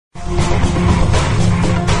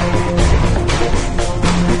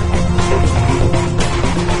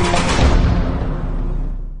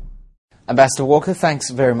Ambassador Walker, thanks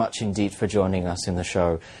very much indeed for joining us in the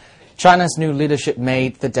show. China's new leadership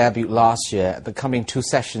made the debut last year. The coming two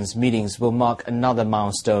sessions meetings will mark another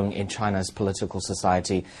milestone in China's political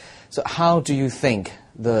society. So how do you think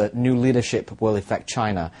the new leadership will affect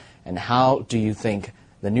China, and how do you think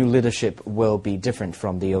the new leadership will be different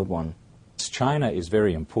from the old one? China is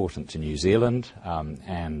very important to New Zealand,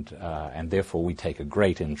 and therefore we take a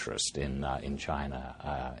great interest in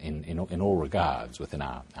China in all regards within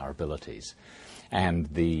our abilities. And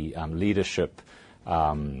the leadership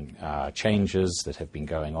changes that have been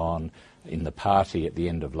going on in the party at the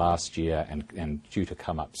end of last year and due to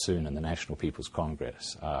come up soon in the National People's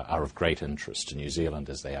Congress are of great interest to New Zealand,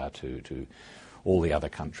 as they are to all the other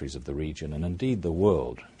countries of the region and indeed the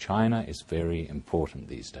world. China is very important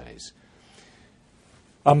these days.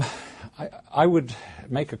 I would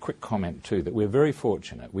make a quick comment too that we're very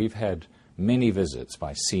fortunate. We've had many visits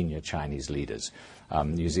by senior Chinese leaders.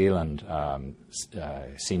 New Zealand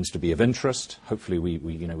seems to be of interest. Hopefully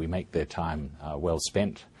we make their time well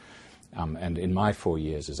spent. And in my 4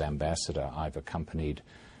 years as ambassador, I've accompanied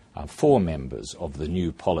 4 members of the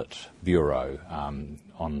new Politburo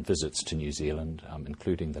on visits to New Zealand,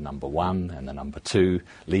 including the number 1 and the number 2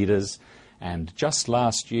 leaders. And just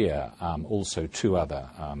last year, also 2 other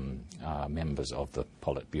members of the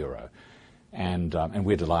Politburo. And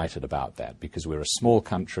we're delighted about that because we're a small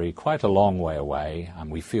country, quite a long way away.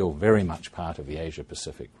 We feel very much part of the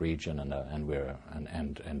Asia-Pacific region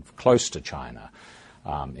and close to China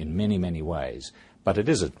in many, many ways. But it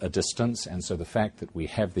is a distance, and so the fact that we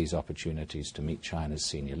have these opportunities to meet China's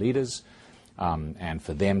senior leaders and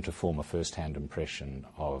for them to form a first-hand impression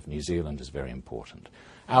of New Zealand is very important.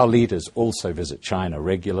 Our leaders also visit China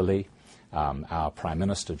regularly. Our Prime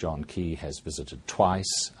Minister, John Key, has visited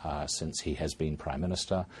twice since he has been Prime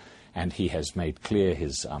Minister, and he has made clear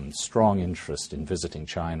his strong interest in visiting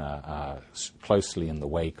China closely in the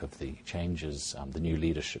wake of the changes, the new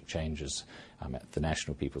leadership changes at the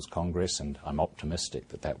National People's Congress, and I'm optimistic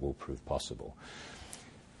that that will prove possible.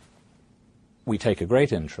 We take a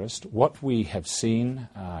great interest. What we have seen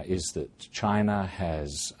is that China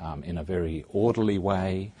has, in a very orderly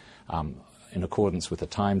way, in accordance with a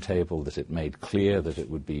timetable that it made clear that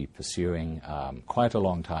it would be pursuing quite a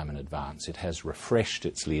long time in advance, it has refreshed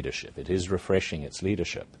its leadership. It is refreshing its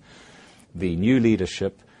leadership. The new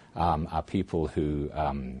leadership are people who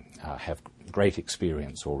have great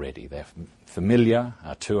experience already. They're familiar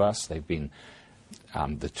to us. They've been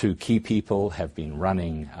the 2 key people have been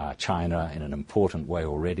running China in an important way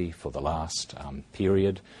already for the last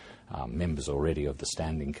period. Members already of the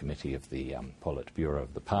Standing Committee of the Politburo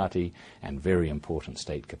of the party, and very important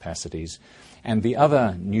state capacities. And the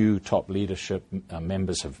other new top leadership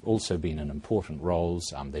members have also been in important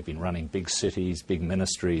roles. They've been running big cities, big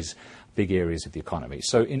ministries, big areas of the economy.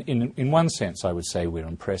 So in one sense, I would say we're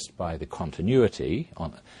impressed by the continuity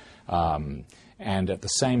and at the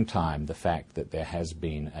same time the fact that there has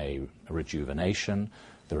been a rejuvenation.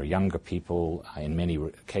 There are younger people in many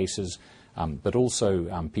cases, but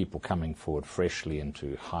also people coming forward freshly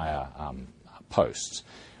into higher posts.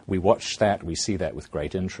 We watch that, we see that with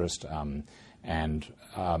great interest, and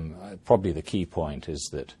probably the key point is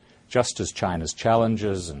that just as China's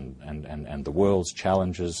challenges and the world's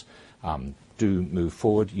challenges do move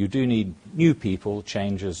forward, you do need new people,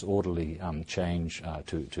 changes, orderly change,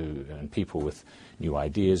 and people with new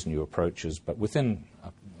ideas, new approaches, but within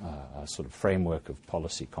a sort of framework of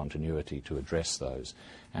policy continuity to address those.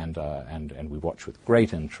 And we watch with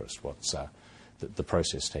great interest what's the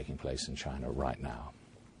process taking place in China right now.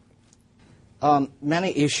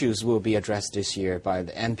 Many issues will be addressed this year by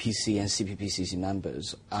the NPC and CPPCC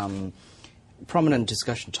members. Prominent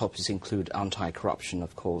discussion topics include anti-corruption,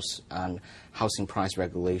 of course, and housing price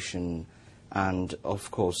regulation, and,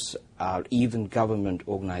 of course, even government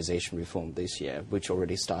organization reform this year, which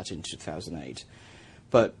already started in 2008.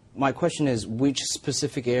 But my question is, which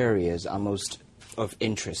specific areas are most of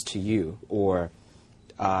interest to you, or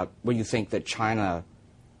when you think that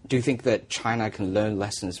do you think that China can learn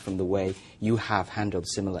lessons from the way you have handled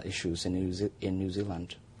similar issues in New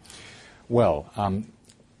Zealand? Well,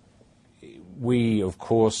 we, of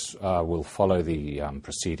course, will follow the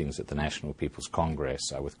proceedings at the National People's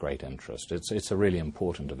Congress with great interest. It's a really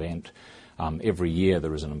important event. Every year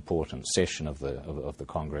there is an important session of the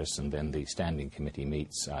Congress, and then the Standing Committee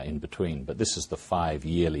meets in between. But this is the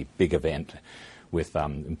 5-yearly big event with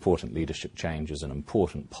important leadership changes and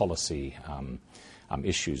important policy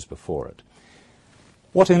issues before it.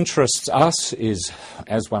 What interests us is,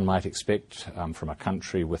 as one might expect from a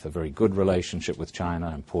country with a very good relationship with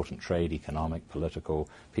China, important trade, economic, political,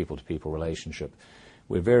 people-to-people relationship,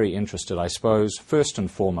 we're very interested, I suppose, first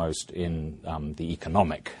and foremost in the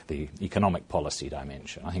economic policy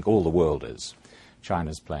dimension. I think all the world is.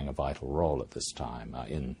 China's playing a vital role at this time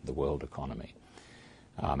in the world economy,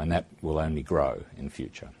 and that will only grow in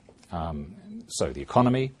future. So the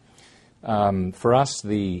economy, for us,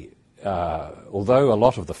 although a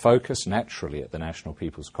lot of the focus naturally at the National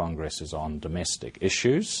People's Congress is on domestic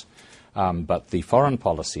issues, but the foreign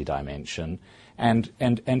policy dimension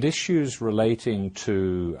and issues relating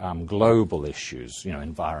to global issues,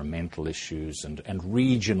 environmental issues and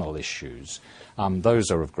regional issues, those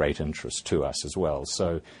are of great interest to us as well.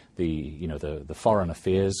 So the foreign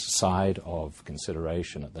affairs side of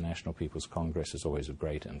consideration at the National People's Congress is always of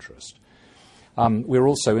great interest. We're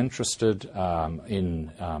also interested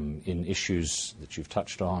in issues that you've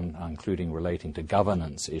touched on, including relating to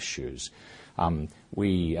governance issues.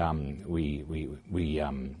 We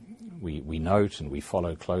note and we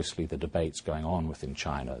follow closely the debates going on within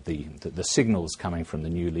China. The signals coming from the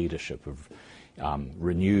new leadership of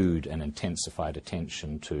renewed and intensified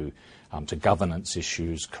attention to governance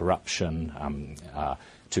issues, corruption,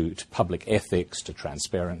 to public ethics, to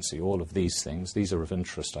transparency, all of these things. These are of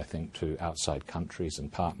interest, I think, to outside countries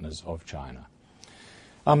and partners of China.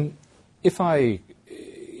 If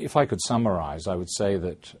I could summarize, I would say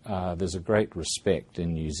that there's a great respect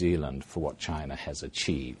in New Zealand for what China has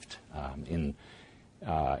achieved.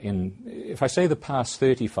 If I say the past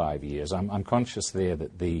 35 years, I'm conscious there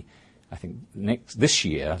that I think later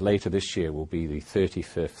this year will be the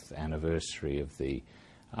 35th anniversary of the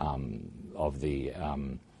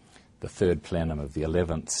third plenum of the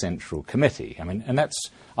 11th Central Committee.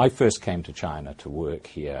 I first came to China to work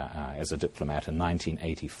here as a diplomat in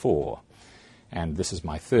 1984. And this is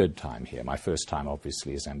my third time here. My first time,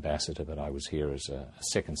 obviously, as ambassador, but I was here as a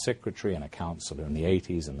second secretary and a councillor in the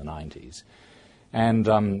 80s and the 90s. And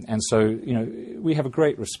so, we have a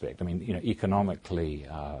great respect. Economically,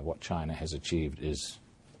 what China has achieved is,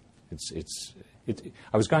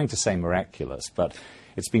 I was going to say miraculous, but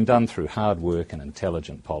it's been done through hard work and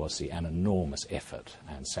intelligent policy and enormous effort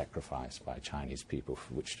and sacrifice by Chinese people,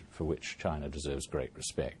 for which China deserves great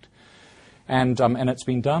respect. And it's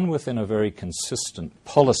been done within a very consistent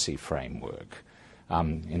policy framework.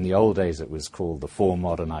 In the old days, it was called the Four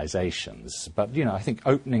Modernizations. But, I think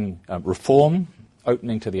reform,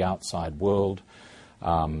 opening to the outside world,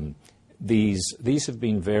 these have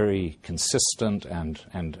been very consistent and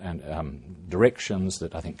directions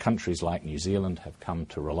that I think countries like New Zealand have come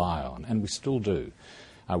to rely on, and we still do.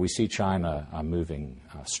 We see China moving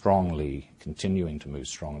strongly, continuing to move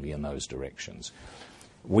strongly in those directions.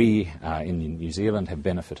 We in New Zealand have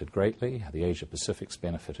benefited greatly. The Asia-Pacific's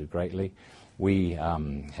benefited greatly. We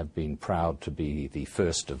have been proud to be the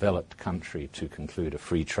first developed country to conclude a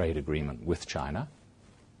free trade agreement with China.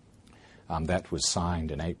 That was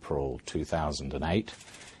signed in April 2008,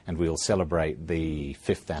 and we'll celebrate the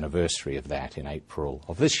 5th anniversary of that in April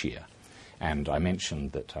of this year. And I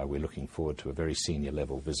mentioned that we're looking forward to a very senior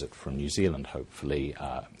level visit from New Zealand, hopefully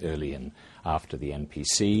early in after the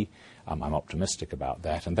NPC. I'm optimistic about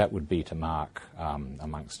that, and that would be to mark,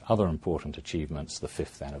 amongst other important achievements, the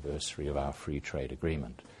 5th anniversary of our free trade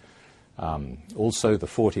agreement. Also, the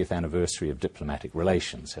 40th anniversary of diplomatic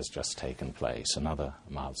relations has just taken place, another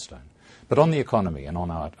milestone. But on the economy and on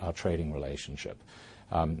our trading relationship,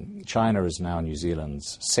 China is now New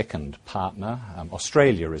Zealand's second partner.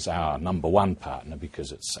 Australia is our number one partner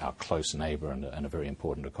because it's our close neighbour and a very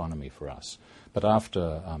important economy for us. But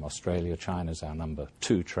after Australia, China is our number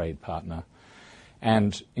two trade partner.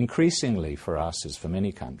 And increasingly for us, as for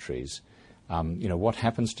many countries, what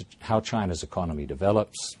happens to how China's economy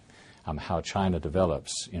develops, how China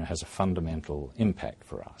develops, has a fundamental impact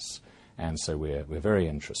for us. And so we're very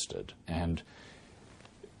interested. And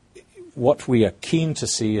what we are keen to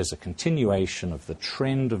see is a continuation of the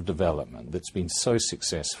trend of development that's been so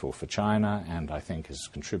successful for China and I think has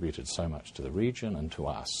contributed so much to the region and to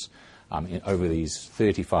us over these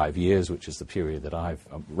 35 years, which is the period that I've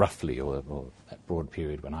roughly, or that broad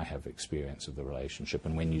period when I have experience of the relationship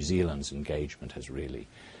and when New Zealand's engagement has really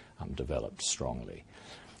developed strongly.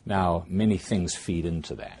 Now, many things feed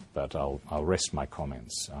into that, but I'll rest my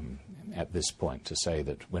comments at this point to say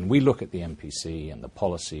that when we look at the MPC and the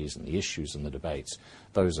policies and the issues and the debates,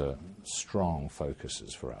 those are strong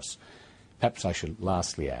focuses for us. Perhaps I should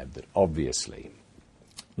lastly add that obviously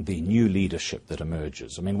the new leadership that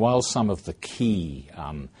emerges, while some of the key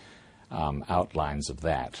outlines of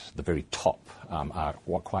that, the very top, are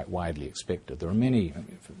quite widely expected, there are many,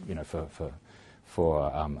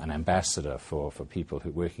 for an ambassador, for people who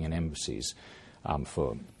are working in embassies,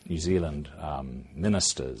 for New Zealand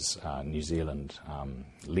ministers, New Zealand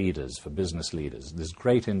leaders, for business leaders. There's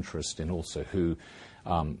great interest in also who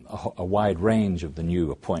a wide range of the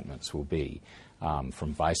new appointments will be,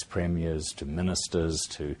 from vice premiers to ministers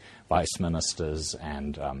to vice ministers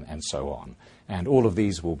and so on. And all of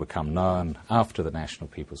these will become known after the National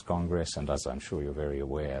People's Congress, and as I'm sure you're very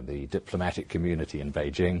aware, the diplomatic community in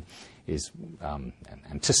Beijing is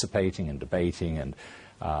anticipating and debating and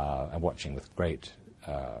watching with great,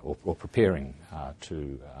 or preparing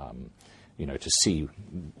to see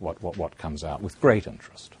what comes out with great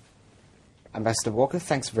interest. Ambassador Walker,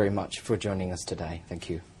 thanks very much for joining us today. Thank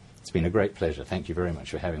you. It's been a great pleasure. Thank you very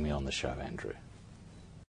much for having me on the show, Andrew.